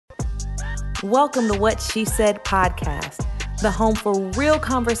Welcome to What She Said podcast, the home for real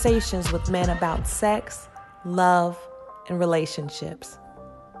conversations with men about sex, love, and relationships.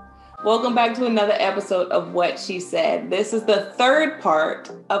 Welcome back to another episode of What She Said. This is the third part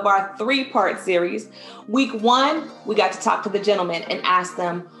of our three-part series. Week 1, we got to talk to the gentlemen and ask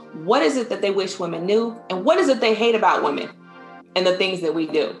them, what is it that they wish women knew? And what is it they hate about women and the things that we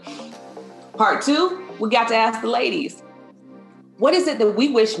do? Part 2, we got to ask the ladies, what is it that we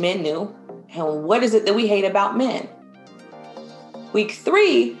wish men knew? And what is it that we hate about men? Week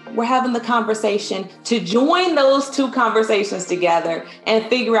 3, we're having the conversation to join those two conversations together and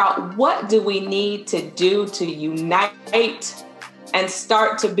figure out what do we need to do to unite and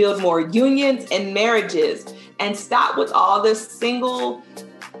start to build more unions and marriages and stop with all this single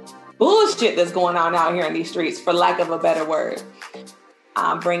bullshit that's going on out here in these streets, for lack of a better word.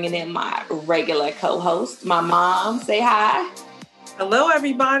 I'm bringing in my regular co-host, my mom. Say hi. Hello,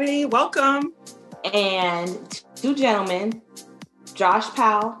 everybody. Welcome. And two gentlemen, Josh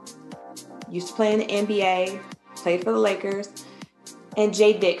Powell, used to play in the NBA, played for the Lakers, and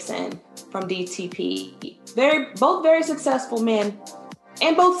Jay Dixon from DTP. Both very successful men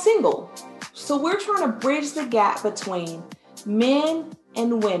and both single. So we're trying to bridge the gap between men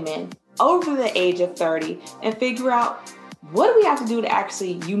and women over the age of 30 and figure out what do we have to do to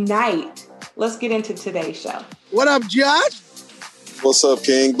actually unite. Let's get into today's show. What up, Josh? What's up,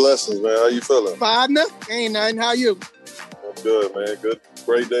 King? Blessings, man. How you feeling? Partner? Ain't nothing. How you? I'm good, man. Good.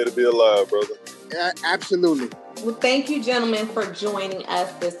 Great day to be alive, brother. Yeah, absolutely. Well, thank you, gentlemen, for joining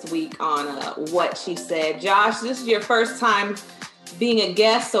us this week on What She Said. Josh, this is your first time being a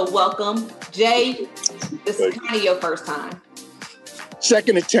guest, so welcome. Jay, this is kind of your first time.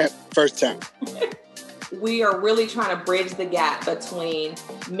 Second attempt, first time. We are really trying to bridge the gap between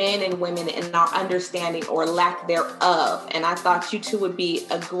men and women and our understanding or lack thereof. And I thought you two would be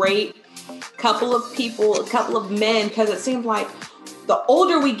a great couple of people, a couple of men, because it seems like the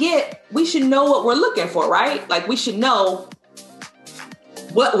older we get, we should know what we're looking for, right? Like we should know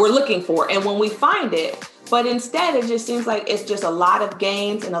what we're looking for. And when we find it, but instead it just seems like it's just a lot of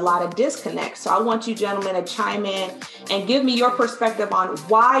games and a lot of disconnects. So I want you gentlemen to chime in and give me your perspective on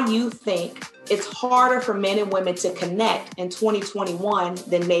why you think it's harder for men and women to connect in 2021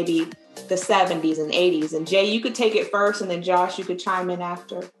 than maybe the 70s and 80s. And Jay, you could take it first, and then Josh, you could chime in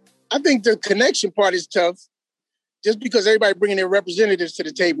after. I think the connection part is tough just because everybody bringing their representatives to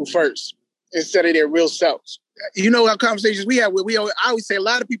the table first instead of their real selves. You know, our conversations we have, I always say a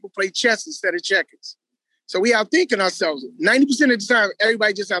lot of people play chess instead of checkers. So we outthinking ourselves. 90% of the time,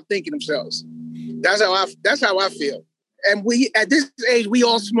 everybody just outthinking themselves. That's how I feel. And we, at this age, we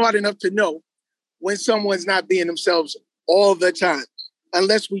all smart enough to know when someone's not being themselves all the time,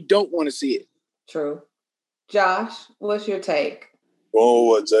 unless we don't want to see it. True. Josh, what's your take? Well,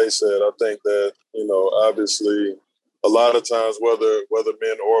 what Jay said, I think that, obviously a lot of times, whether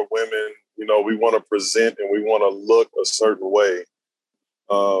men or women, we want to present and we want to look a certain way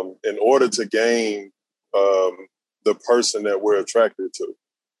in order to gain the person that we're attracted to.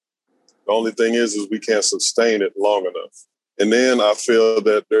 The only thing is we can't sustain it long enough. And then I feel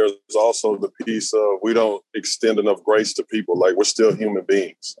that there's also the piece of we don't extend enough grace to people. Like we're still human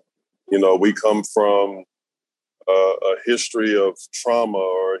beings. We come from a history of trauma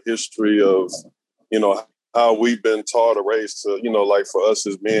or a history of, how we've been taught or raised to, like for us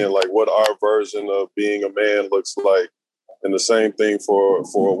as men, like what our version of being a man looks like. And the same thing for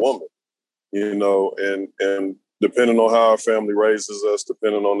a woman, and depending on how our family raises us,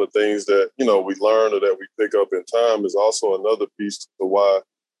 depending on the things that, we learn or that we pick up in time is also another piece to why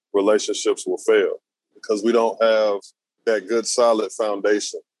relationships will fail, because we don't have that good, solid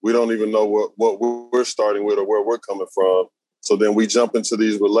foundation. We don't even know what we're starting with or where we're coming from. So then we jump into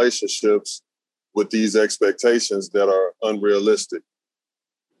these relationships with these expectations that are unrealistic,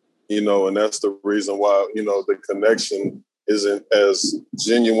 and that's the reason why, the connection isn't as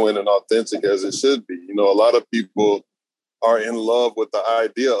genuine and authentic as it should be. A lot of people are in love with the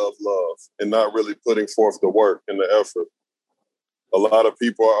idea of love and not really putting forth the work and the effort. A lot of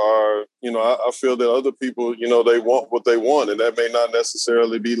people are, I feel that other people, they want what they want, and that may not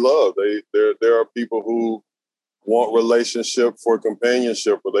necessarily be love. There are people who want relationship for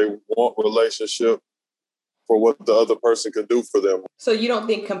companionship, or they want relationship for what the other person can do for them. So you don't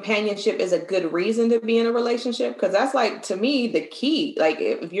think companionship is a good reason to be in a relationship? Because that's like, to me, the key. Like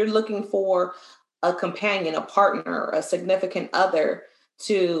if you're looking for a companion, a partner, a significant other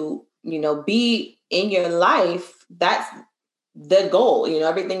to, be in your life, that's the goal.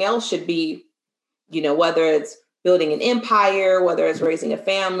 Everything else should be, whether it's building an empire, whether it's raising a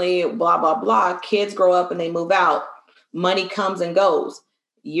family, blah, blah, blah. Kids grow up and they move out. Money comes and goes.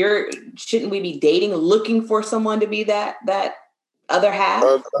 shouldn't we be dating, looking for someone to be that other half?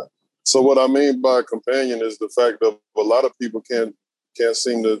 So what I mean by companion is the fact that a lot of people can't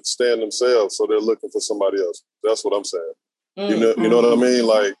seem to stand themselves, so they're looking for somebody else. That's what I'm saying. You know what I mean?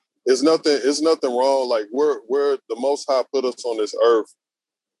 Like, it's nothing wrong. Like, we're the Most High put us on this earth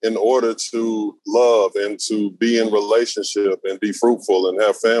in order to love and to be in relationship and be fruitful and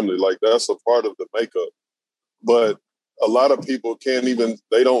have family. Like, that's a part of the makeup. But a lot of people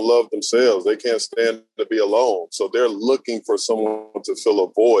they don't love themselves. They can't stand to be alone. So they're looking for someone to fill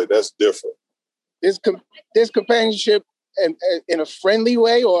a void. That's different. There's companionship in a friendly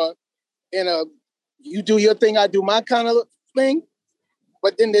way, or in a you do your thing, I do my kind of thing.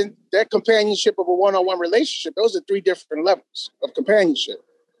 But then that companionship of a one-on-one relationship, those are 3 different levels of companionship.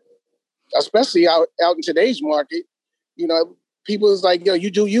 Especially out in today's market, people is like, yo, you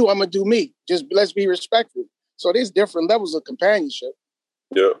do you, I'm gonna do me. Just let's be respectful. So there's different levels of companionship.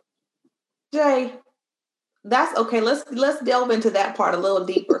 Yeah. Jay, that's okay. Let's delve into that part a little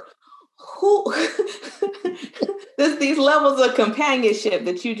deeper. These levels of companionship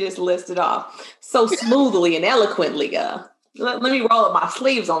that you just listed off so smoothly and eloquently. Let me roll up my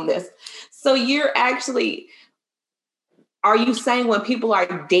sleeves on this. So are you saying when people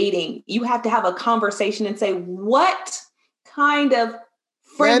are dating, you have to have a conversation and say, what kind of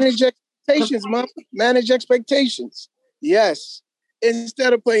manage expectations, Mom? Manage expectations. Yes.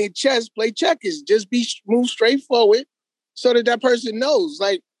 Instead of playing chess, play checkers. Just move straight forward so that person knows.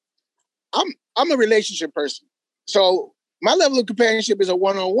 Like, I'm a relationship person. So my level of companionship is a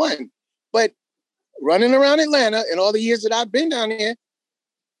one-on-one. But running around Atlanta and all the years that I've been down here,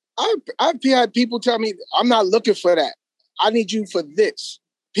 I've had people tell me, I'm not looking for that. I need you for this.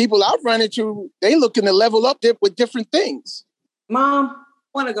 People I've run into, they looking to level up with different things. Mom, I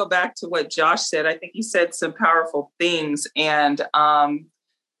want to go back to what Josh said. I think he said some powerful things. And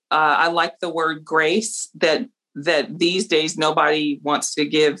I like the word grace, that these days nobody wants to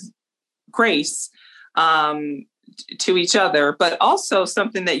give grace to each other. But also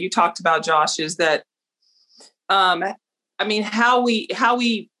something that you talked about, Josh, is that, how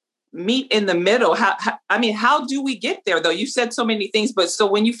we meet in the middle. How do we get there, though? You said so many things, but so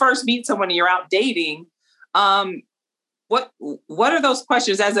when you first meet someone and you're out dating, what are those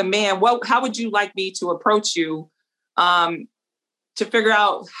questions as a man? How would you like me to approach you to figure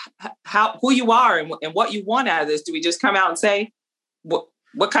out who you are and what you want out of this? Do we just come out and say,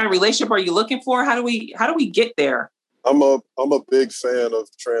 what kind of relationship are you looking for? How do we get there? I'm a big fan of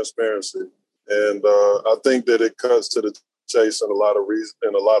transparency, and I think that it cuts to the chase in a lot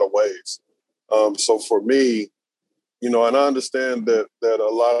of ways. So for me, and I understand that a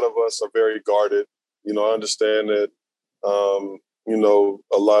lot of us are very guarded. I understand that,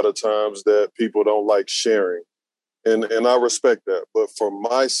 a lot of times that people don't like sharing, and I respect that. But for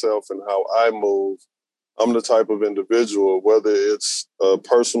myself and how I move, I'm the type of individual, whether it's a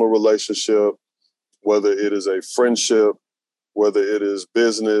personal relationship, whether it is a friendship, whether it is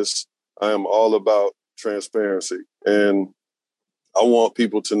business, I am all about transparency. And I want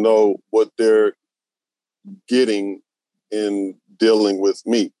people to know what they're getting in dealing with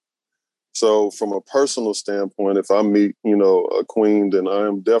me. So from a personal standpoint, if I meet, a queen, then I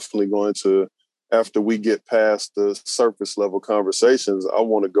am definitely going to, after we get past the surface level conversations, I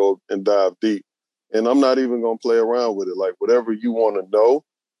want to go and dive deep. And I'm not even going to play around with it. Like, whatever you want to know,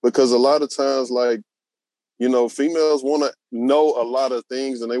 because a lot of times, females want to know a lot of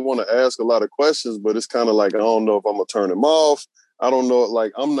things and they want to ask a lot of questions, but it's kind of like, I don't know if I'm going to turn them off. I don't know.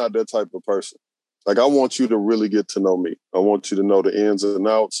 Like, I'm not that type of person. Like, I want you to really get to know me. I want you to know the ins and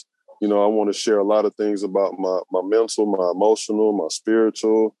outs. I want to share a lot of things about my mental, my emotional, my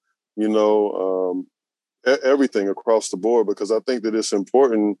spiritual, everything across the board, because I think that it's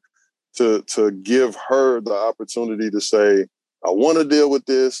important to give her the opportunity to say, I want to deal with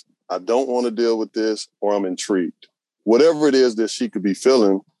this, I don't want to deal with this, or I'm intrigued. Whatever it is that she could be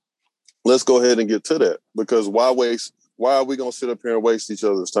feeling, let's go ahead and get to that. Because why are we going to sit up here and waste each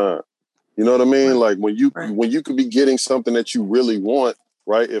other's time? You know what I mean? Right. Like, when you could be getting something that you really want,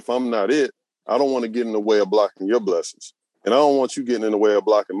 right? If I'm not it, I don't want to get in the way of blocking your blessings. And I don't want you getting in the way of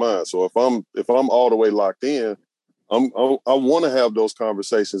blocking mine. So if I'm all the way locked in, I want to have those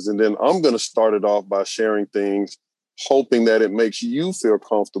conversations. And then I'm going to start it off by sharing things, hoping that it makes you feel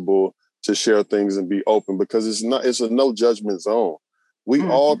comfortable to share things and be open, because it's a no judgment zone. We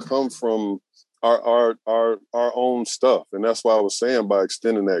all come from our own stuff. And that's why I was saying, by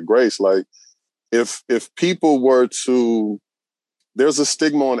extending that grace, like, if people were to, there's a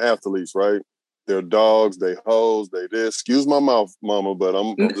stigma on athletes, right? They're dogs, they hoes, they this. Excuse my mouth, mama, but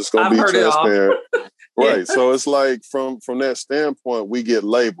I'm just going to be transparent. Right. Yeah. So it's like from that standpoint, we get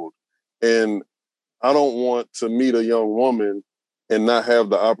labeled. And I don't want to meet a young woman and not have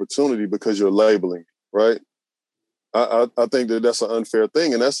the opportunity because you're labeling, right? I think that that's an unfair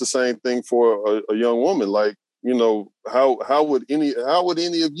thing. And that's the same thing for a young woman. Like, you know, how would any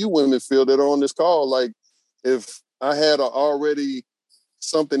of you women feel that are on this call? Like, if I had already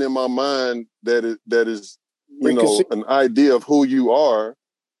something in my mind that is you know, an idea of who you are,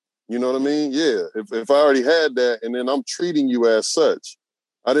 you know what I mean? Yeah. If I already had that and then I'm treating you as such,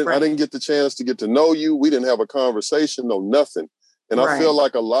 I didn't get the chance to get to know you. We didn't have a conversation, no nothing. And I feel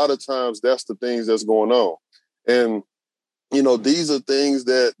like a lot of times that's the things that's going on. And, you know, these are things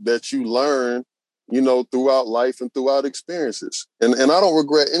that you learn, you know, throughout life and throughout experiences. And I don't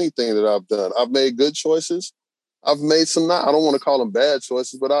regret anything that I've done. I've made good choices. I've made some I don't want to call them bad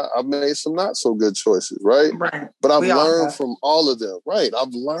choices, but I've made some not so good choices, right? Right. But I've learned from all of them, right?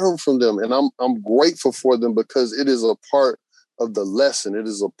 I've learned from them, and I'm grateful for them because it is a part of the lesson. It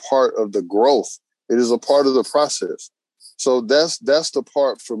is a part of the growth. It is a part of the process. So that's the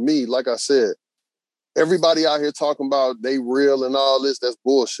part for me. Like I said, everybody out here talking about they real and all this, that's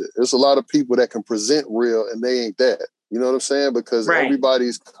bullshit. There's a lot of people that can present real and they ain't that. You know what I'm saying? Because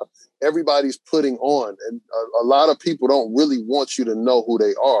everybody's putting on, and a lot of people don't really want you to know who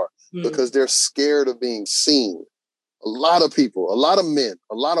they are because they're scared of being seen. A lot of people, a lot of men,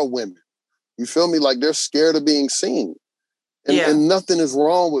 a lot of women, you feel me? Like they're scared of being seen. And nothing is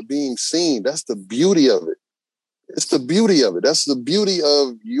wrong with being seen. That's the beauty of it. It's the beauty of it. That's the beauty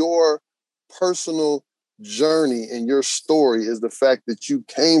of your personal journey and your story is the fact that you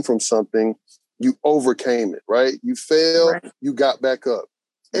came from something, you overcame it, right? You failed, you got back up.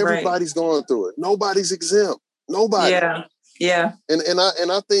 Everybody's going through it. Nobody's exempt. Nobody. Yeah. Yeah. And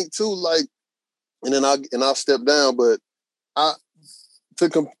I think too, like, and then I'll step down, but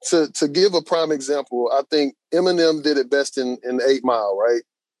to give a prime example, I think Eminem did it best in 8 Mile, right?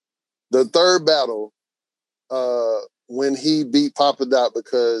 The third battle, when he beat Papa Doc,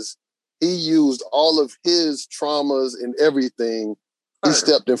 because he used all of his traumas and everything, he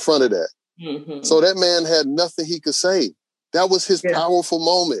stepped in front of that. Mm-hmm. So that man had nothing he could say. That was his powerful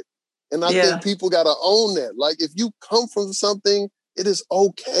moment. And I think people got to own that. Like, if you come from something, it is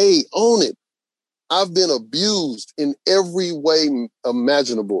okay. Own it. I've been abused in every way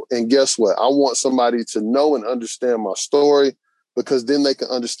imaginable. And guess what? I want somebody to know and understand my story, because then they can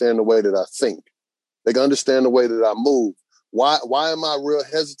understand the way that I think. They can understand the way that I move. Why am I real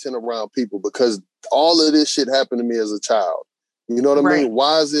hesitant around people? Because all of this shit happened to me as a child. You know what I mean?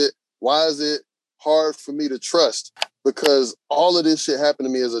 Why is it hard for me to trust? Because all of this shit happened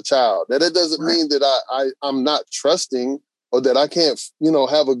to me as a child. Now, that doesn't mean that I'm not trusting or that I can't, you know,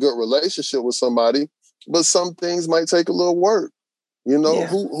 have a good relationship with somebody, but some things might take a little work. You know,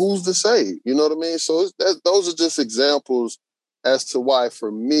 who's to say? You know what I mean? So those are just examples as to why,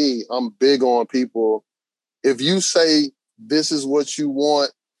 for me, I'm big on people. If you say this is what you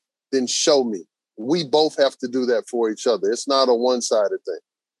want, then show me. We both have to do that for each other. It's not a one-sided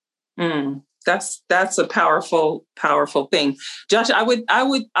thing. That's a powerful thing. Josh,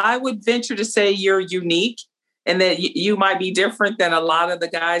 I would venture to say you're unique and that you might be different than a lot of the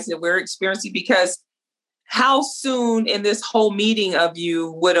guys that we're experiencing, because how soon in this whole meeting of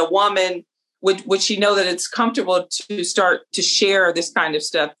you would a woman, would she know that it's comfortable to start to share this kind of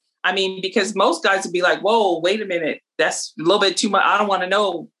stuff? I mean, because most guys would be like, whoa, wait a minute, that's a little bit too much. I don't want to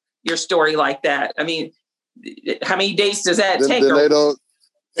know your story like that. I mean, how many dates does that take? Then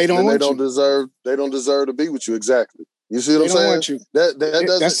they don't deserve to be with you. Exactly. You see what I'm saying? Want you. That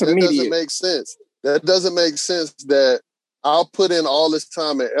doesn't make sense. That doesn't make sense that I'll put in all this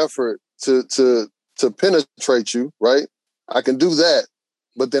time and effort to penetrate you, right? I can do that,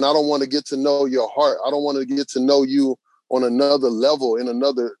 but then I don't want to get to know your heart. I don't want to get to know you on another level, in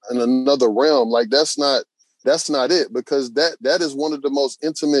another realm. Like, that's not it, because that is one of the most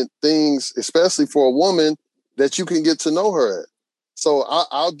intimate things, especially for a woman, that you can get to know her at. So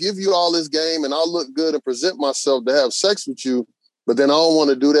I'll give you all this game and I'll look good and present myself to have sex with you, but then I don't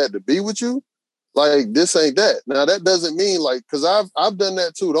want to do that to be with you. Like, this ain't that. Now, that doesn't mean, like, because I've done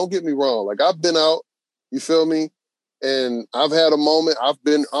that too. Don't get me wrong. Like, I've been out, you feel me? And I've had a moment. I've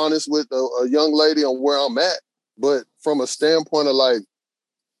been honest with a young lady on where I'm at. But from a standpoint of, like,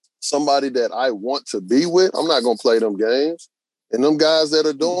 somebody that I want to be with, I'm not going to play them games. And them guys that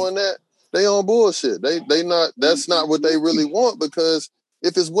are doing that, they on bullshit. They not, that's not what they really want, because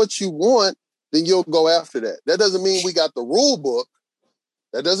if it's what you want, then you'll go after that. That doesn't mean we got the rule book.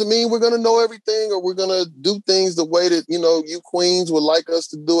 That doesn't mean we're going to know everything or we're going to do things the way that, you know, you queens would like us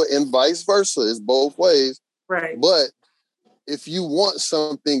to do it, and vice versa. It's both ways. Right. But if you want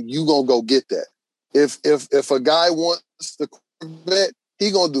something, you going to go get that. If a guy wants the Corvette,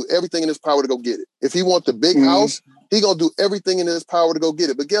 he gonna do everything in his power to go get it. If he wants the big house, he gonna do everything in his power to go get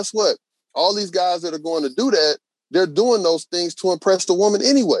it. But guess what? All these guys that are going to do that, they're doing those things to impress the woman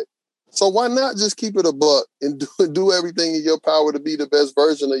anyway. So why not just keep it a buck and do everything in your power to be the best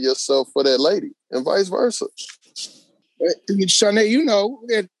version of yourself for that lady, and vice versa? Shanae, you know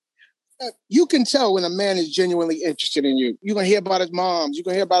that you can tell when a man is genuinely interested in you. You're going to hear about his moms. You're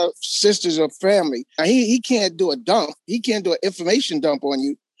going to hear about sisters or family. Now, he can't do a dump. He can't do an information dump on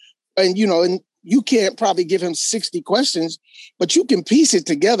you. And, you know, and you can't probably give him 60 questions, but you can piece it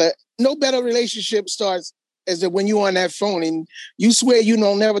together. No better relationship starts as when you're on that phone and you swear you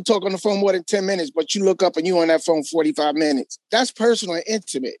don't never talk on the phone more than 10 minutes, but you look up and you're on that phone 45 minutes. That's personal and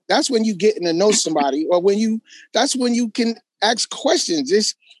intimate. That's when you're getting to know somebody, or that's when you can ask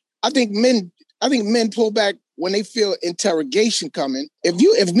questions. I think men pull back when they feel interrogation coming.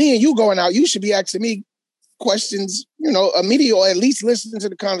 If me and you going out, you should be asking me questions, you know, immediately, or at least listen to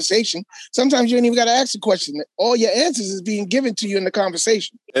the conversation. Sometimes you ain't even got to ask a question. All your answers is being given to you in the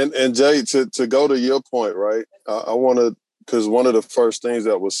conversation. And Jay, to go to your point, right? I want to, because one of the first things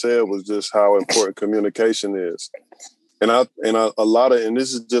that was said was just how important communication is. And a lot of, and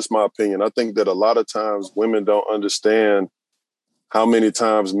this is just my opinion, I think that a lot of times women don't understand how many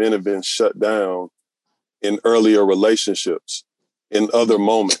times men have been shut down in earlier relationships, in other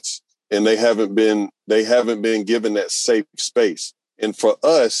moments, and they haven't been given that safe space. And for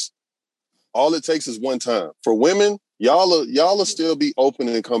us, all it takes is one time. For women, y'all will still be open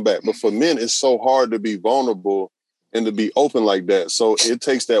and come back. But for men, it's so hard to be vulnerable and to be open like that. So it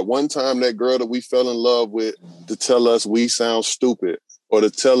takes that one time, that girl that we fell in love with, to tell us we sound stupid, or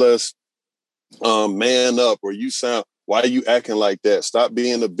to tell us, man up, or why are you acting like that? Stop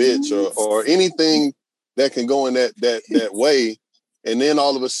being a bitch, or anything that can go in that way. And then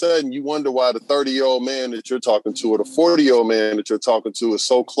all of a sudden you wonder why the 30-year-old man that you're talking to, or the 40-year-old man that you're talking to, is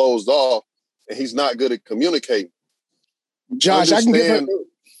so closed off and he's not good at communicating. Josh, I can give her... Go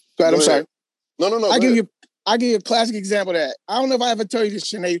ahead, I'm sorry. No. I'll give you a classic example of that. I don't know if I ever told you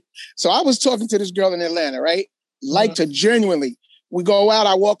this, Sinead. So I was talking to this girl in Atlanta, right? Liked her genuinely. We go out,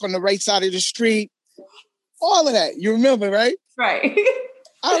 I walk on the right side of the street. All of that. You remember, right? Right.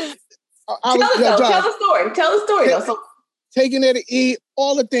 Tell the story. So, taking her to eat,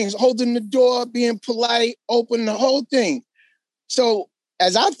 all the things, holding the door, being polite, open, the whole thing. So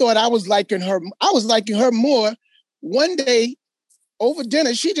as I thought I was liking her more. One day over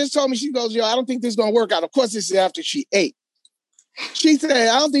dinner, she just told me, she goes, yo, I don't think this is going to work out. Of course, this is after she ate. She said,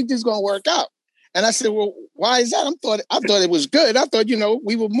 I don't think this is going to work out. And I said, well, why is that? I thought it was good. I thought,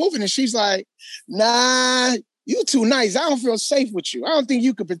 we were moving. And she's like, nah, you too nice. I don't feel safe with you. I don't think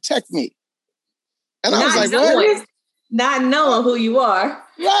you could protect me. And I was like, what? Not knowing who you are.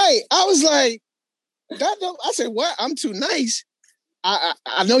 Right. I was like, I said, what? I'm too nice.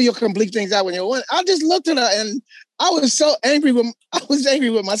 I know you'll complete things out when you want. I just looked at her and I was so angry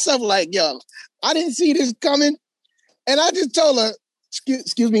with myself. Like, yo, I didn't see this coming. And I just told her,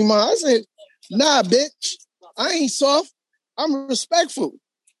 excuse me, Mom. I said, nah, bitch, I ain't soft. I'm respectful.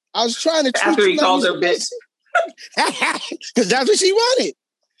 I was trying to treat after he called her bitch. Because that's what she wanted.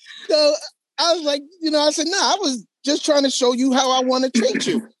 So I was like, I said, nah, I was just trying to show you how I want to treat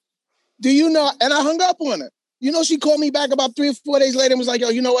you. Do you know? And I hung up on her. She called me back about 3 or 4 days later and was like, yo,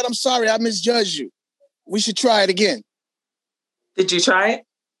 you know what? I'm sorry. I misjudged you. We should try it again. Did you try it?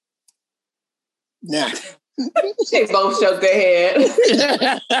 Nah. They both shook their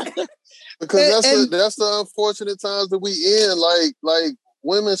head. Because that's the unfortunate times that we in. Like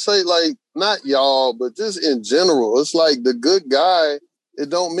women say, like, not y'all, but just in general, it's like the good guy, it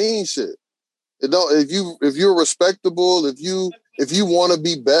don't mean shit. It don't. If you're respectable, if you want to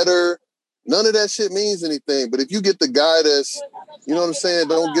be better, none of that shit means anything. But if you get the guy that's, you know what I'm saying,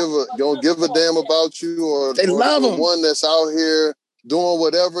 don't give a damn about you, or they love him. One that's out here doing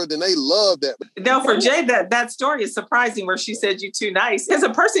whatever, then they love that. Now, for Jay, that story is surprising, where she said you too nice. Because a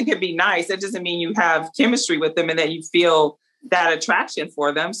person can be nice. That doesn't mean you have chemistry with them and that you feel that attraction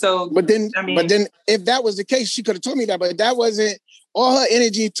for them. So, but then if that was the case, she could have told me that. But that wasn't. All her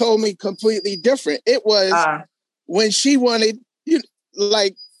energy told me completely different. It was when she wanted,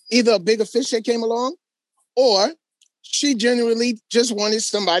 like, either a bigger fish that came along, or she genuinely just wanted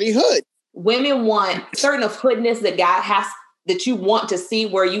somebody hood. Women want certain of hoodness that you want to see,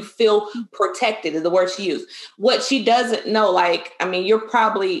 where you feel protected, is the word she used. What she doesn't know, you're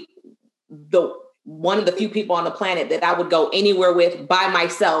probably one of the few people on the planet that I would go anywhere with by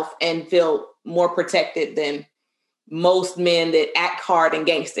myself and feel more protected than most men that act hard and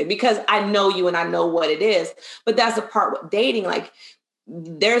gangster, because I know you and I know what it is. But that's the part with dating. Like,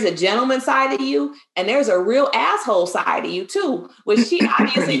 there's a gentleman side of you and there's a real asshole side of you too, which she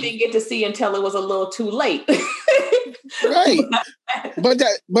obviously didn't get to see until it was a little too late. Right. But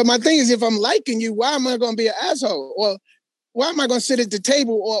my thing is, if I'm liking you, why am I going to be an asshole? Or why am I going to sit at the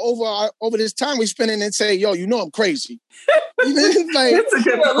table or over this time we're spending and say, yo, you know I'm crazy? Like, that's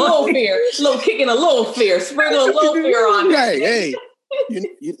a little fear, kicking a little fear, sprinkle a little fear on it. Right, hey.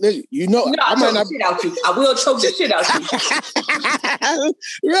 You know, I might not shit out you. I will choke the shit out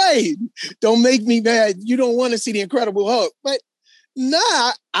you. Right. Don't make me mad. You don't want to see the Incredible Hulk. But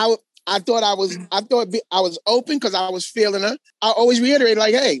nah, I thought I was open because I was feeling her. I always reiterate,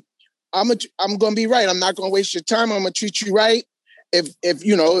 like, hey, I'm gonna be right. I'm not gonna waste your time. I'm gonna treat you right. If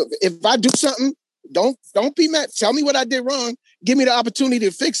I do something, don't be mad. Tell me what I did wrong. Give me the opportunity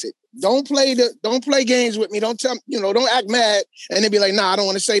to fix it. Don't play games with me. Don't act mad and then be like, nah, I don't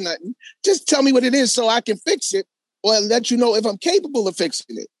want to say nothing. Just tell me what it is so I can fix it or let you know if I'm capable of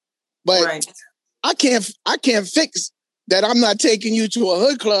fixing it. But right. I can't fix that I'm not taking you to a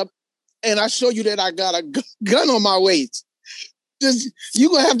hood club and I show you that I got a gun on my waist. Just you're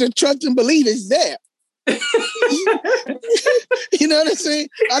gonna have to trust and believe it's there. You know what I'm saying?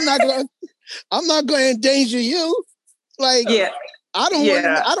 I'm not gonna endanger you. Like, yeah. I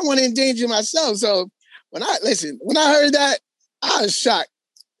don't want to endanger myself. So when I heard that, I was shocked.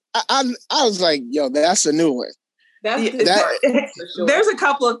 I was like, yo, that's a new one. There's a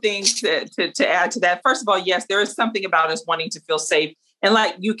couple of things to add to that. First of all, yes, there is something about us wanting to feel safe and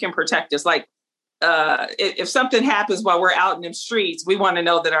like you can protect us. Like if something happens while we're out in the streets, we want to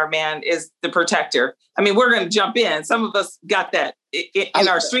know that our man is the protector. I mean, we're going to jump in. Some of us got that in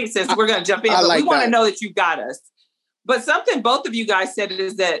our street sense. We're going to jump in, but we want to know that you got us. But something both of you guys said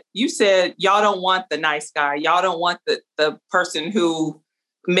is that you said y'all don't want the nice guy. Y'all don't want the person who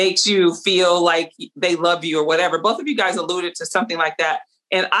makes you feel like they love you or whatever. Both of you guys alluded to something like that.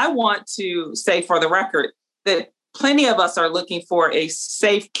 And I want to say for the record that plenty of us are looking for a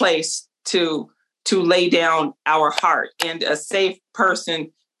safe place to lay down our heart and a safe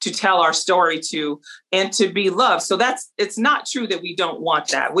person to tell our story to and to be loved. So it's not true that we don't want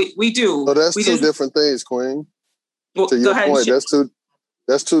that. We do. So that's two different things, Queen. Well, to your point,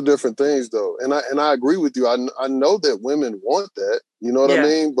 that's two different things, though, and I agree with you. I know that women want that, you know what I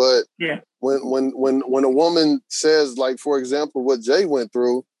mean. But when a woman says, like, for example, what Jay went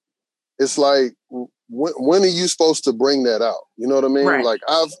through, it's like, when are you supposed to bring that out? You know what I mean? Right. Like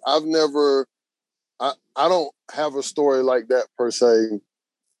I've never, I don't have a story like that per se.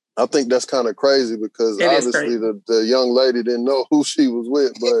 I think that's kind of crazy because obviously the young lady didn't know who she was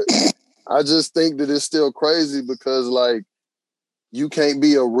with, but. I just think that it's still crazy because, like, you can't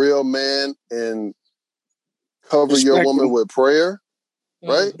be a real man and cover your woman with prayer,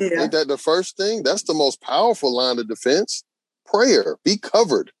 right? Yeah. Ain't that the first thing? That's the most powerful line of defense. Prayer. Be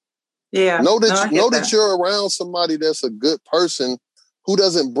covered. Yeah. Know that you're around somebody that's a good person who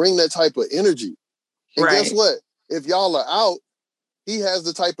doesn't bring that type of energy. And guess what? If y'all are out, he has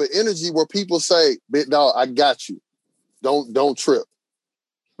the type of energy where people say, "Big dog, I got you. Don't trip."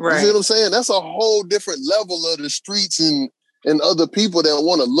 Right. You see what I'm saying? That's a whole different level of the streets and other people that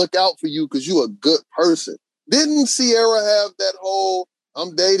want to look out for you because you're a good person. Didn't Sierra have that whole,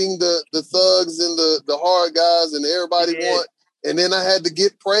 I'm dating the thugs and the hard guys and everybody want, and then I had to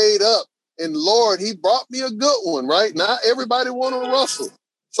get prayed up. And Lord, he brought me a good one, right? Not everybody want to Russell.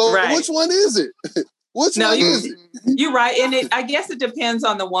 So which one is it? Which one is it? You're right. And I guess it depends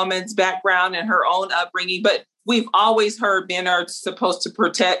on the woman's background and her own upbringing, but we've always heard men are supposed to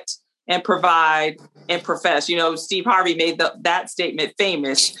protect and provide and profess. You know, Steve Harvey made that statement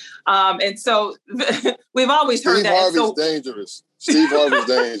famous. And so we've always heard that. Steve Harvey's dangerous. Steve Harvey's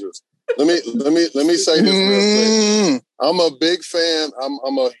dangerous. Let me say this real quick. I'm a big fan.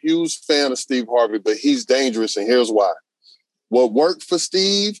 I'm a huge fan of Steve Harvey, but he's dangerous, and here's why. What worked for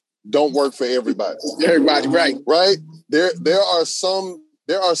Steve don't work for everybody. Everybody, right? Right? There are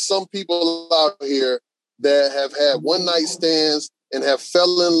some people out here that have had one night stands and have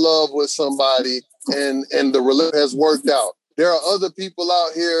fell in love with somebody and the relationship has worked out. There are other people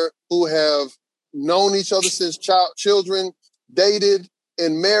out here who have known each other since children, dated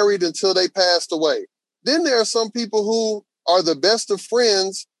and married until they passed away. Then there are some people who are the best of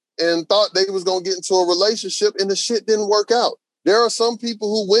friends and thought they was going to get into a relationship and the shit didn't work out. There are some people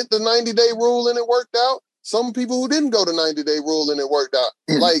who went the 90-day rule and it worked out. Some people who didn't go the 90-day rule and it worked out.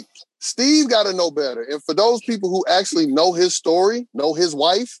 Like, Steve got to know better. And for those people who actually know his story, know his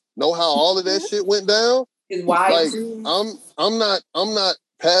wife, know how all of that shit went down. His wife. Like, I'm not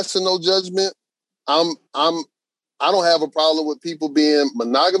passing no judgment. I don't have a problem with people being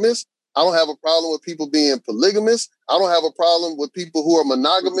monogamous, I don't have a problem with people being polygamous. I don't have a problem with people who are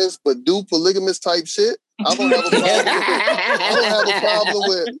monogamous but do polygamous type shit. I don't have a problem with it. I don't have a problem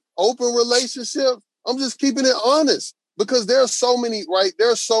with open relationships. I'm just keeping it honest because there are so many, right?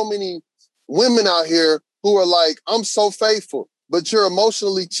 There are so many women out here who are like, I'm so faithful, but you're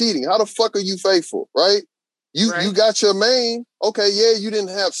emotionally cheating. How the fuck are you faithful, right? You got your main. Okay, yeah, you didn't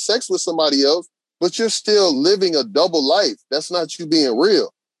have sex with somebody else, but you're still living a double life. That's not you being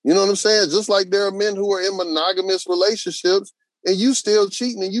real. You know what I'm saying? Just like there are men who are in monogamous relationships and you still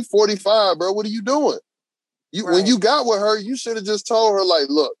cheating and you 45, bro. What are you doing? When you got with her, you should have just told her, like,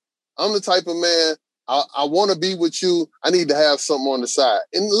 look, I'm the type of man, I want to be with you. I need to have something on the side.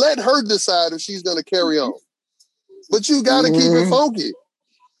 And let her decide if she's going to carry on. But you got to keep it funky.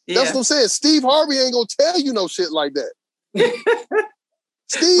 Yeah. That's what I'm saying. Steve Harvey ain't going to tell you no shit like that.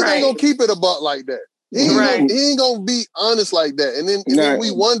 Steve ain't going to keep it a buck like that. He ain't going to be honest like that. And then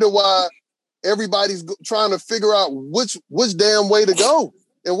we wonder why everybody's trying to figure out which damn way to go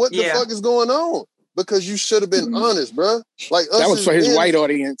and what the fuck is going on. Because you should have been honest, bro. Like us, that was for his white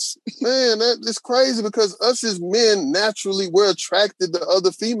audience. Man, it's crazy because us as men, naturally, we're attracted to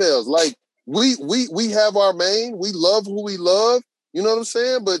other females. Like we have our main, we love who we love. You know what I'm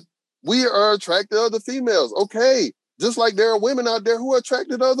saying? But we are attracted to other females. Okay. Just like there are women out there who are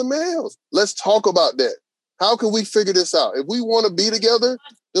attracted to other males. Let's talk about that. How can we figure this out? If we want to be together,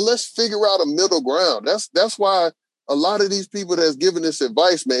 then let's figure out a middle ground. That's why a lot of these people that's giving this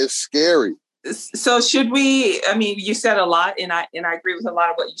advice, man, it's scary. So should we, I mean, you said a lot and I agree with a lot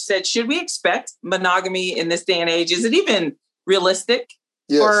of what you said. Should we expect monogamy in this day and age? Is it even realistic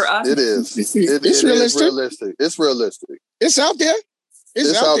for us? It is. It's realistic. It's realistic. It's out there.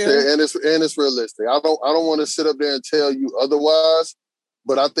 It's out there and it's realistic. I don't want to sit up there and tell you otherwise,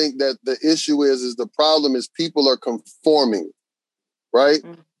 but I think that the issue is the problem is people are conforming, right?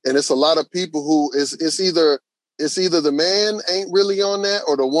 Mm-hmm. And it's a lot of people who it's either the man ain't really on that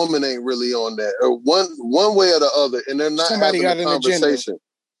or the woman ain't really on that, or one way or the other, and they're not having a conversation.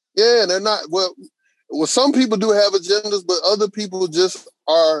 Yeah, and they're not. Well, some people do have agendas, but other people just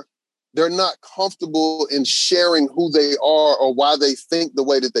are. They're not comfortable in sharing who they are or why they think the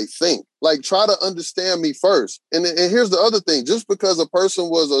way that they think. Like, try to understand me first. And here's the other thing: just because a person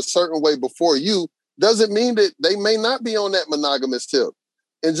was a certain way before you doesn't mean that they may not be on that monogamous tip.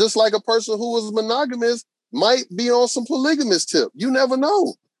 And just like a person who was monogamous might be on some polygamous tip. You never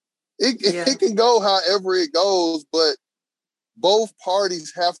know. It can go however it goes, but both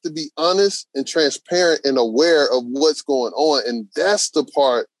parties have to be honest and transparent and aware of what's going on. And that's the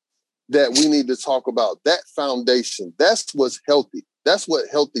part that we need to talk about. That foundation. That's what's healthy. That's what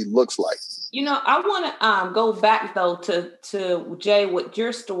healthy looks like. You know, I want to go back, though, to Jay, what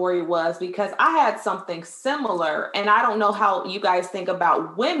your story was, because I had something similar. And I don't know how you guys think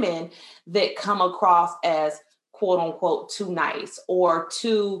about women that come across as, quote unquote, too nice or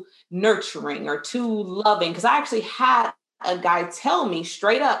too nurturing or too loving. Because I actually had a guy tell me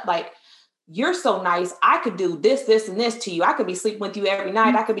straight up, like, you're so nice. I could do this, this, and this to you. I could be sleeping with you every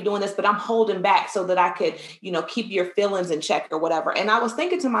night. I could be doing this, but I'm holding back so that I could, keep your feelings in check or whatever. And I was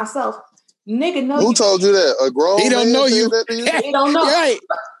thinking to myself, nigga, no. Who told you that? A grown man? He don't know you. He don't know. Right.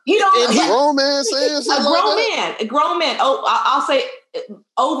 He don't know. A grown man saying something A grown man. Oh, I'll say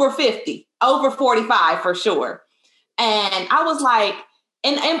over 50, over 45 for sure. And I was like,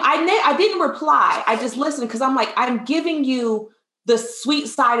 and I didn't reply. I just listened because I'm like, I'm giving you the sweet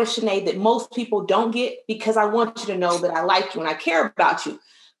side of Sinead that most people don't get because I want you to know that I like you and I care about you.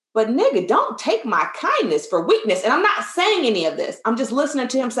 But nigga, don't take my kindness for weakness. And I'm not saying any of this. I'm just listening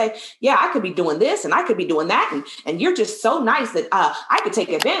to him say, yeah, I could be doing this and I could be doing that. And you're just so nice that I could take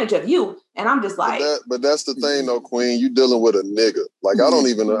advantage of you. And I'm just like. But that's the thing though, Queen. You dealing with a nigga. Like, I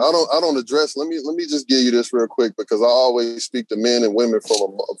don't address. Let me just give you this real quick because I always speak to men and women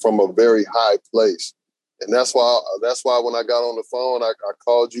from a very high place. And that's why when I got on the phone, I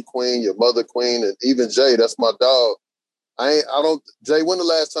called you Queen, your mother Queen, and even Jay, that's my dog. Jay, when the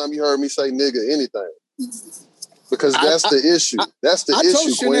last time you heard me say nigga anything? Because that's the issue. That's the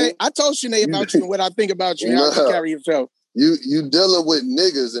issue, Queen. I told Sinead about you and what I think about you and how you carry yourself. You dealing with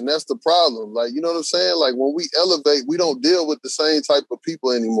niggas, and that's the problem. Like, you know what I'm saying? Like, when we elevate, we don't deal with the same type of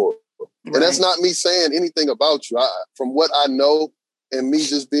people anymore. Right. And that's not me saying anything about you. From what I know and me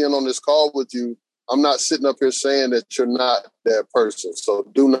just being on this call with you, I'm not sitting up here saying that you're not that person. So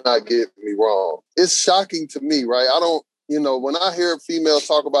do not get me wrong. It's shocking to me, right? I don't, when I hear females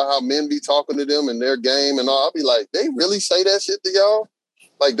talk about how men be talking to them and their game and all, I'll be like, they really say that shit to y'all?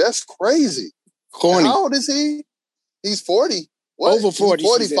 Like, that's crazy. Corny. How old is he? He's 40. What? Over 40.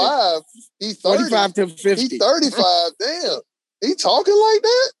 He's 45. He's 30. 45 to 50. He's 35. Damn. He talking like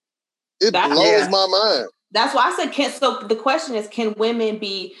that? It blows my mind. That's why I said, so the question is, can women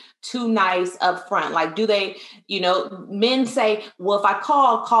be too nice up front? Like, do they, men say, well, if I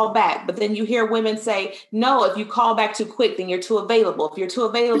call back. But then you hear women say, no, if you call back too quick, then you're too available. If you're too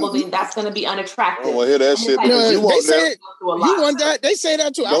available, then that's going to be unattractive. I don't want to hear that shit. Because you want that. You want that? They say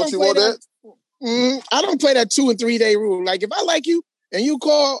that too. Don't you want that? I don't play that 2 and 3 day rule. Like, if I like you and you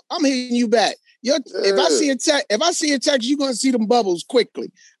call, I'm hitting you back. If I see a text, you're going to see them bubbles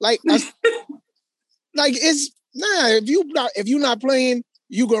quickly. Like, it's if you're not playing,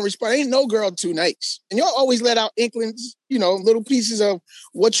 you're gonna respond. Ain't no girl too nice. And y'all always let out inklings, little pieces of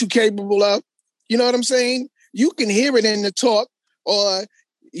what you're capable of. You know what I'm saying? You can hear it in the talk, or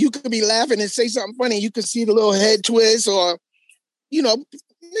you could be laughing and say something funny. You can see the little head twist, or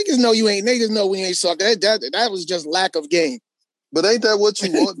niggas know you ain't. Niggas know we ain't sucker. That was just lack of game. But ain't that what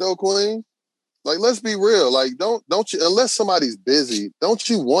you want though, Queen? Like, let's be real. Like, don't you? Unless somebody's busy, don't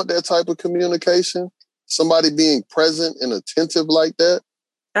you want that type of communication? Somebody being present and attentive like that?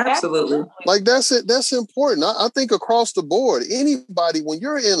 Absolutely. Like, that's it. That's important. I think across the board, anybody, when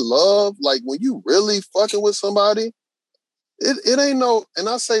you're in love, like when you really fucking with somebody, it ain't no, and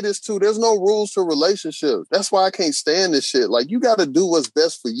I say this too, there's no rules to relationships. That's why I can't stand this shit. Like, you got to do what's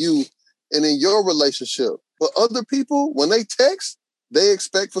best for you and in your relationship. But other people, when they text, they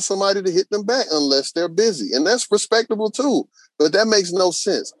expect for somebody to hit them back unless they're busy. And that's respectable too. But that makes no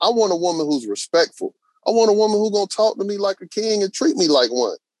sense. I want a woman who's respectful. I want a woman who's going to talk to me like a king and treat me like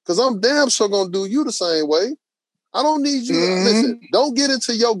one. Because I'm damn sure going to do you the same way. I don't need you. Listen, don't get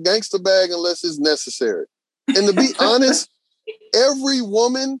into your gangster bag unless it's necessary. And to be honest, every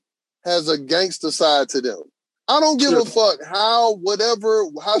woman has a gangster side to them. I don't give a fuck how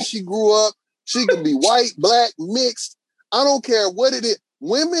she grew up. She could be white, black, mixed. I don't care what it is.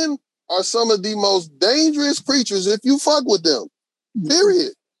 Women are some of the most dangerous creatures if you fuck with them.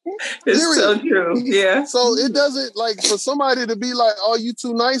 Period. It's so true. Yeah. So it doesn't, like, for somebody to be like, oh, you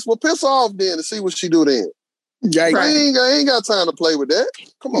too nice? Well, piss off then and see what she do then. Right. I ain't got time to play with that.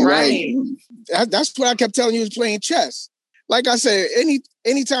 Come on. Right. That's what I kept telling you, is playing chess. Like I said,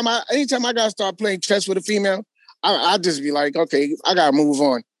 anytime I gotta start playing chess with a female, I just be like, okay, I gotta move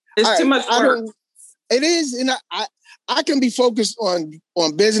on. It's too much work. It is, and I can be focused on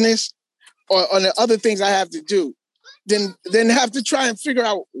business or on the other things I have to do. Then have to try and figure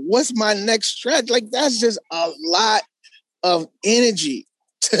out what's my next stretch. Like, that's just a lot of energy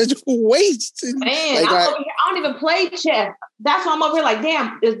to waste. Man, like, I don't even play chess. That's why I'm over here like,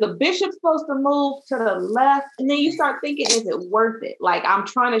 damn, is the bishop supposed to move to the left? And then you start thinking, is it worth it? Like, I'm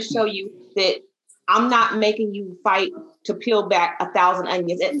trying to show you that I'm not making you fight to peel back 1,000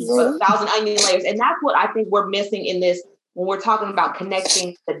 onions, 1,000 onion layers. And that's what I think we're missing in this when we're talking about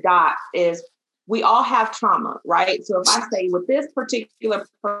connecting the dots is we all have trauma, right? So if I say with this particular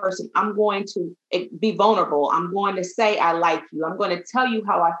person, I'm going to be vulnerable. I'm going to say, I like you. I'm going to tell you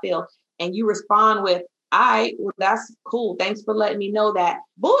how I feel. And you respond with, well, that's cool. Thanks for letting me know that.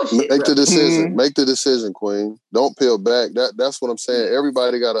 Bullshit. Make the decision. Make the decision, Queen. Don't peel back. That's what I'm saying.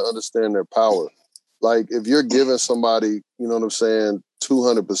 Everybody got to understand their power. Like, if you're giving somebody, you know what I'm saying,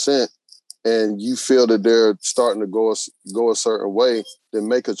 200%, and you feel that they're starting to go a certain way, then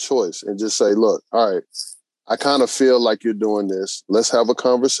make a choice and just say, look, all right, I kind of feel like you're doing this. Let's have a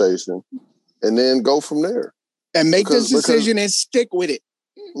conversation and then go from there. And make this decision and stick with it.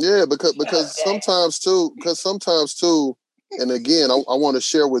 Yeah, because sometimes too, and again, I want to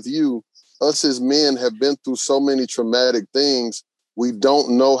share with you, us as men have been through so many traumatic things. We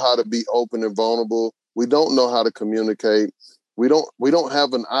don't know how to be open and vulnerable. We don't know how to communicate. We don't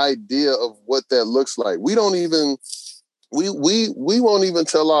have an idea of what that looks like. We won't even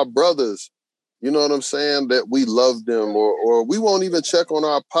tell our brothers, you know what I'm saying, that we love them, or we won't even check on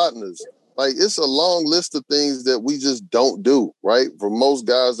our partners. Like, it's a long list of things that we just don't do, right? For most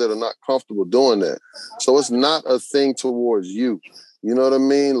guys that are not comfortable doing that. So it's not a thing towards you. You know what I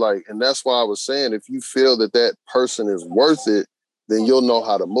mean? Like, and that's why I was saying, if you feel that person is worth it, then you'll know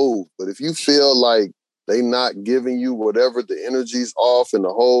how to move. But if you feel like they not giving you whatever, the energy's off and the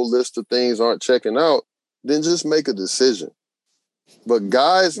whole list of things aren't checking out, then just make a decision. But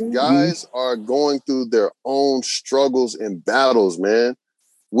guys are going through their own struggles and battles, man.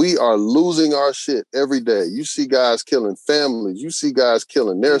 We are losing our shit every day. You see guys killing families. You see guys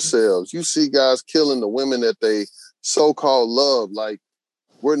killing themselves. You see guys killing the women that they so-called love. Like,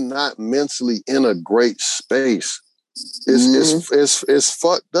 we're not mentally in a great space. It's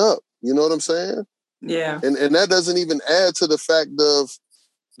fucked up. You know what I'm saying? Yeah. And that doesn't even add to the fact of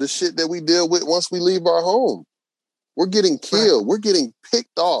the shit that we deal with once we leave our home. We're getting killed. Right. We're getting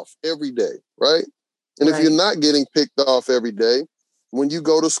picked off every day, right? And if you're not getting picked off every day, when you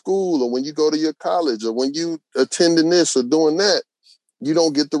go to school or when you go to your college or when you attending this or doing that, you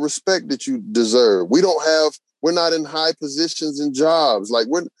don't get the respect that you deserve. We're not in high positions in jobs. Like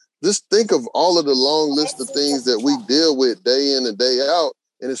just think of all of the long list of things that we deal with day in and day out,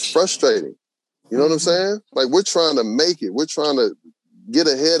 and it's frustrating. You know what I'm saying? Like we're trying to make it. We're trying to get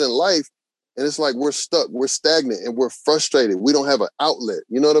ahead in life, and it's like we're stuck, we're stagnant, and we're frustrated. We don't have an outlet.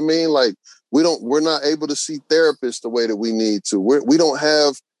 You know what I mean? Like we're not able to see therapists the way that we need to. We don't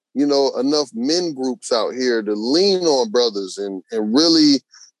have, you know, enough men groups out here to lean on brothers and really,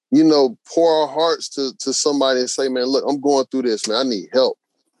 you know, pour our hearts to somebody and say, man, look, I'm going through this, man. I need help.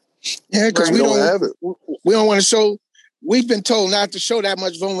 Yeah, because we don't have it. We don't want to show. We've been told not to show that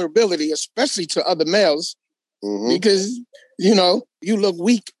much vulnerability, especially to other males, because, you know, you look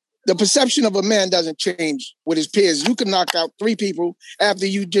weak. The perception of a man doesn't change with his peers. You can knock out 3 people after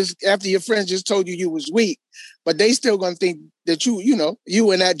your friends just told you was weak, but they still gonna think that you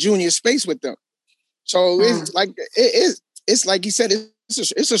in that junior space with them. So it's like it's like you said,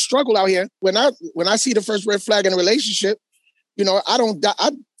 it's a struggle out here. When I see the first red flag in a relationship, you know,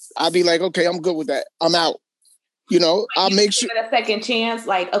 I'll be like, okay, I'm good with that. I'm out. You know, I'll make sure a second chance.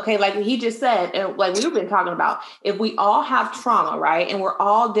 Like, okay, like he just said, and like we've been talking about, if we all have trauma, right, and we're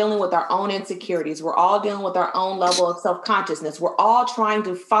all dealing with our own insecurities, we're all dealing with our own level of self-consciousness, we're all trying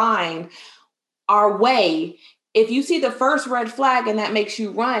to find our way. If you see the first red flag and that makes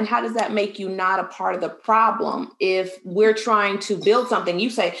you run, how does that make you not a part of the problem? If we're trying to build something, you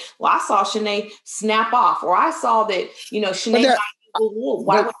say, well, I saw Shanae snap off, or I saw that, you know, Shanae.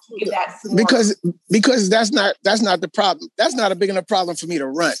 Why would you give that? Because that's not the problem. That's not a big enough problem for me to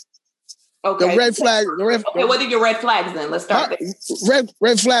run. Okay. The red flag. Okay, what are your red flags then? Let's start there.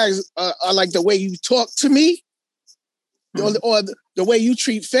 Red flags are like the way you talk to me, or the way you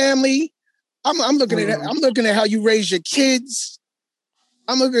treat family. I'm looking at I'm looking at how you raise your kids.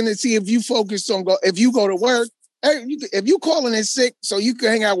 I'm looking to see if you focus on if you go to work, if you calling in sick so you can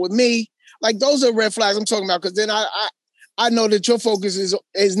hang out with me. Like those are red flags I'm talking about, because then I know that your focus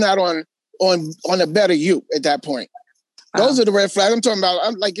is not on a better you at that point. Those are the red flags I'm talking about.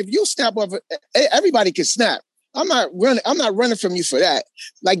 I'm like, if you snap off, everybody can snap. I'm not running from you for that.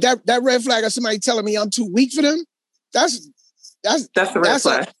 Like that red flag of somebody telling me I'm too weak for them. That's the red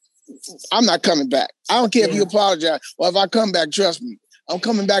flag. I'm not coming back. I don't care if you apologize or if I come back. Trust me, I'm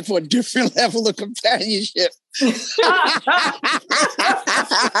coming back for a different level of companionship. I'm sorry.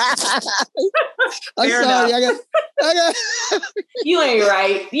 I got. You ain't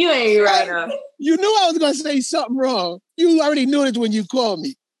right. You ain't right. You knew I was going to say something wrong. You already knew it when you called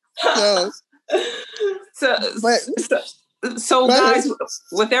me. So guys,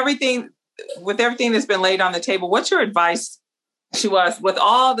 with everything that's been laid on the table, what's your advice to us with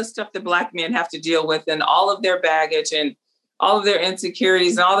all the stuff that Black men have to deal with and all of their baggage and all of their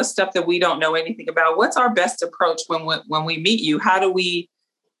insecurities and all the stuff that we don't know anything about? What's our best approach when we meet you? How do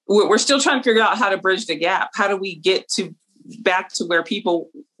we're still trying to figure out how to bridge the gap. How do we get back to where people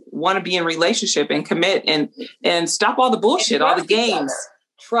want to be in relationship and commit and stop all the bullshit, all the games?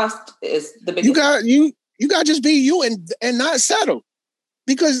 Trust is the biggest. You got to just be you and not settle,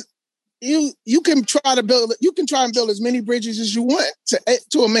 because you can try and build as many bridges as you want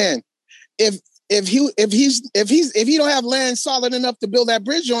to a man. If he don't have land solid enough to build that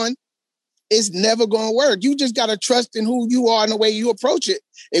bridge on, it's never going to work. You just got to trust in who you are and the way you approach it.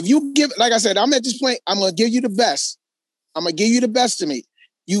 If you like I said, I'm at this point, I'm going to give you the best. I'm going to give you the best of me.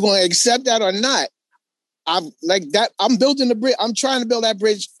 You going to accept that or not? I'm like that. I'm building the bridge. I'm trying to build that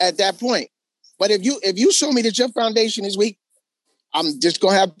bridge at that point. But if you show me that your foundation is weak, I'm just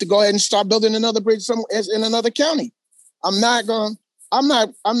going to have to go ahead and start building another bridge somewhere in another county. I'm not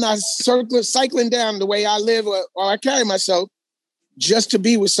cycling down the way I live or I carry myself just to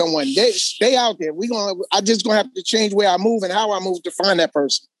be with someone. Stay out there. I just going to have to change where I move and how I move to find that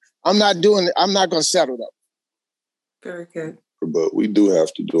person. I'm not going to settle though. Very good. But we do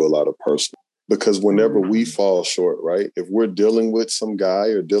have to do a lot of personal, because whenever we fall short, right? If we're dealing with some guy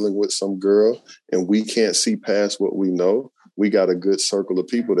or dealing with some girl and we can't see past what we know, we got a good circle of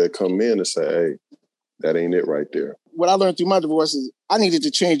people that come in and say, hey, that ain't it right there. What I learned through my divorce is I needed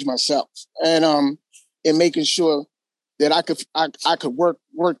to change myself, and in making sure that I could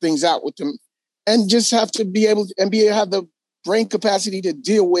work things out with them, and just have to be able to have the brain capacity to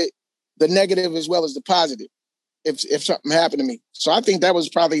deal with the negative as well as the positive if something happened to me. So I think that was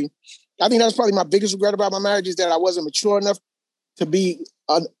probably my biggest regret about my marriage, is that I wasn't mature enough to be.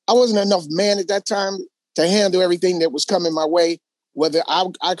 I wasn't enough man at that time to handle everything that was coming my way, whether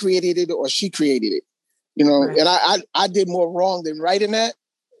I created it or she created it. You know, right. And I did more wrong than right in that,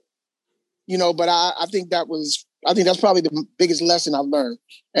 you know, but I think that was I think that's probably the biggest lesson I've learned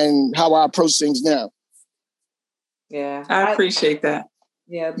and how I approach things now. Yeah. I appreciate that.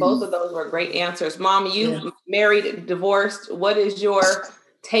 Yeah, both of those were great answers. Mom, you married, divorced. What is your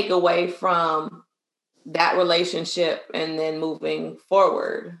takeaway from that relationship and then moving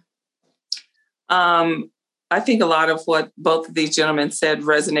forward? I think a lot of what both of these gentlemen said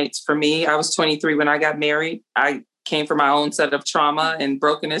resonates for me. I was 23 when I got married. I came from my own set of trauma and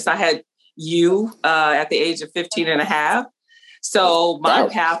brokenness. I had you at the age of 15 and a half. So my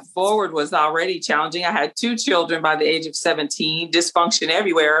path forward was already challenging. I had 2 children by the age of 17, dysfunction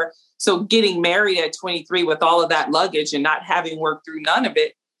everywhere. So getting married at 23 with all of that luggage and not having worked through none of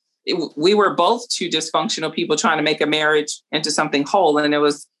it, we were both 2 dysfunctional people trying to make a marriage into something whole. And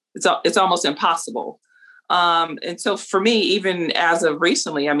it's almost impossible. And so for me, even as of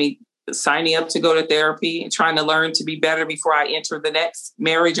recently, I mean, signing up to go to therapy and trying to learn to be better before I enter the next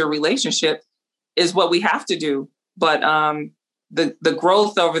marriage or relationship is what we have to do. But the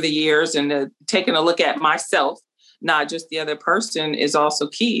growth over the years and taking a look at myself, not just the other person, is also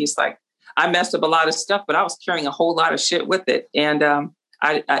key. It's like I messed up a lot of stuff, but I was carrying a whole lot of shit with it. And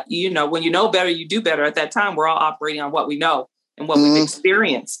I when you know better, you do better. At that time, we're all operating on what we know and what we've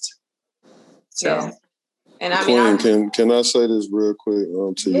experienced. So. Yeah. And I mean, Queen, can I say this real quick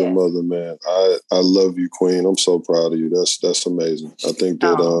to your mother, man? I love you, Queen. I'm so proud of you. That's amazing. I think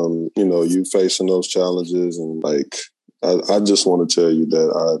that you facing those challenges, and like I just want to tell you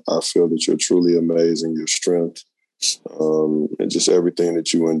that I feel that you're truly amazing. Your strength, and just everything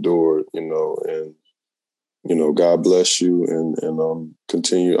that you endured, and God bless you, and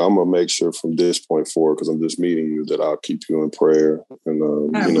continue. I'm gonna make sure from this point forward, because I'm just meeting you, that I'll keep you in prayer, and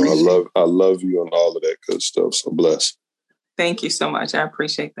I love you and all of that good stuff. So bless. Thank you so much. I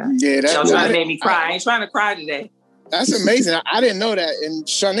appreciate that. Yeah, that made me cry. I ain't trying to cry today. That's amazing. I didn't know that, and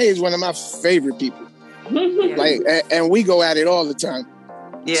Shanae is one of my favorite people. Like, and we go at it all the time.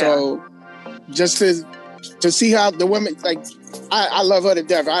 Yeah. So just to see how the women, like, I love her to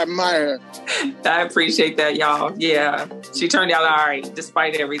death. I admire her. I appreciate that, y'all. Yeah. She turned out all right,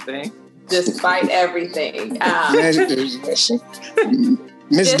 despite everything. Despite everything.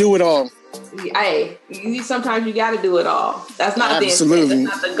 Miss Do It All. Hey, sometimes you got to do it all. That's not that's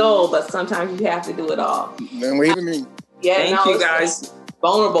not the goal, but sometimes you have to do it all. Then wait a minute. Yeah, thank you guys.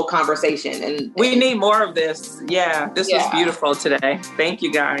 Vulnerable conversation, and we need more of this. Yeah, this was beautiful today. Thank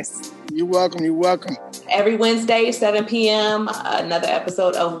you guys. You're welcome. You're welcome. Every Wednesday, 7 p.m., another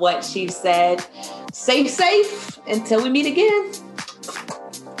episode of What She Said. Stay safe until we meet again.